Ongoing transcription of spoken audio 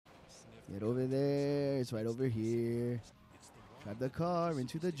Get over there. It's right over here. Drive the car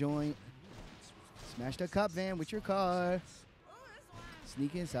into the joint. Smash the cop van with your car.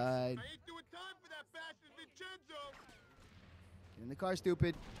 Sneak inside. I ain't doing time for that bastard Vincenzo. Get in the car,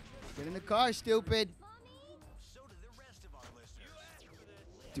 stupid. Get in the car, stupid.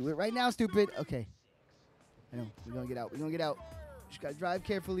 Do it right now, stupid. Okay. I know. We're gonna get out. We're gonna get out. Just gotta drive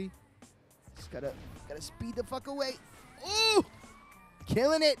carefully. Just gotta speed the fuck away. Ooh!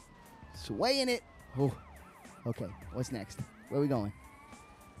 Killing it. Swaying it. Oh. Okay. What's next? Where are we going?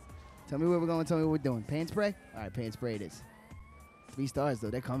 Tell me where we're going. Tell me what we're doing. Paint spray? All right, paint spray it is. 3 stars though.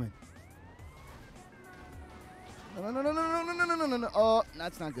 They're coming. No, no, no, no, no, no, no, no, no, no, no. Oh,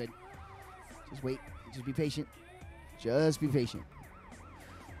 that's not good. Just wait. Just be patient. Just be patient.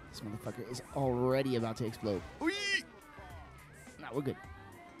 This motherfucker is already about to explode. Nah, we're good.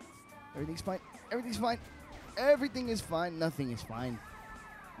 Everything's fine. Everything's fine. Everything is fine. Nothing is fine.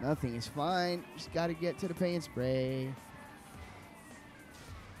 Nothing is fine. Just gotta get to the paint spray.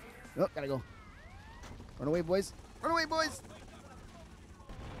 Oh, gotta go. Run away, boys. Run away, boys.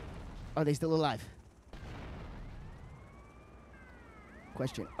 Are they still alive?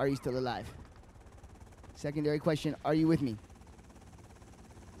 Question, are you still alive? Secondary question, are you with me?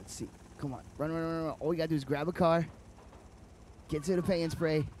 Let's see. Come on. Run, run, run, run. All we gotta do is grab a car. Get to the paint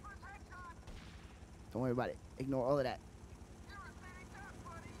spray. Don't worry about it. Ignore all of that.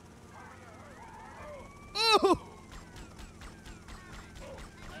 Oh!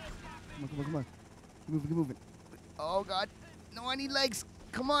 Come on, come on, come on. Keep moving, keep moving. Oh, God. No, I need legs.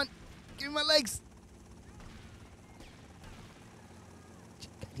 Come on. Give me my legs.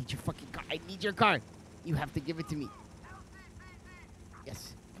 I need your fucking car. I need your car. You have to give it to me.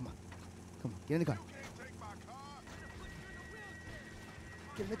 Yes. Come on. Come on. Get in the car.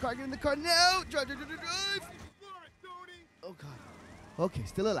 Get in the car. Get in the car. No. Drive, drive, drive, drive. Oh, God. Okay.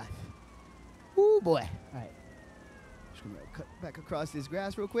 Still alive. Ooh, boy. All right. Just going to cut back across this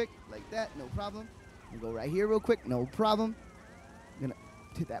grass real quick. Like that. No problem. I'm going to go right here real quick. No problem. I'm going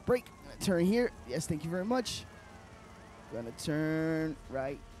to hit that brake. I'm going to turn here. Yes, thank you very much. Going to turn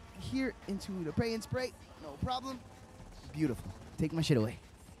right here into the paint spray. No problem. Beautiful. Take my shit away.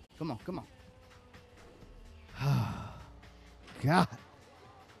 Come on, come on. God.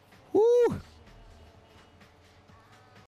 Woo.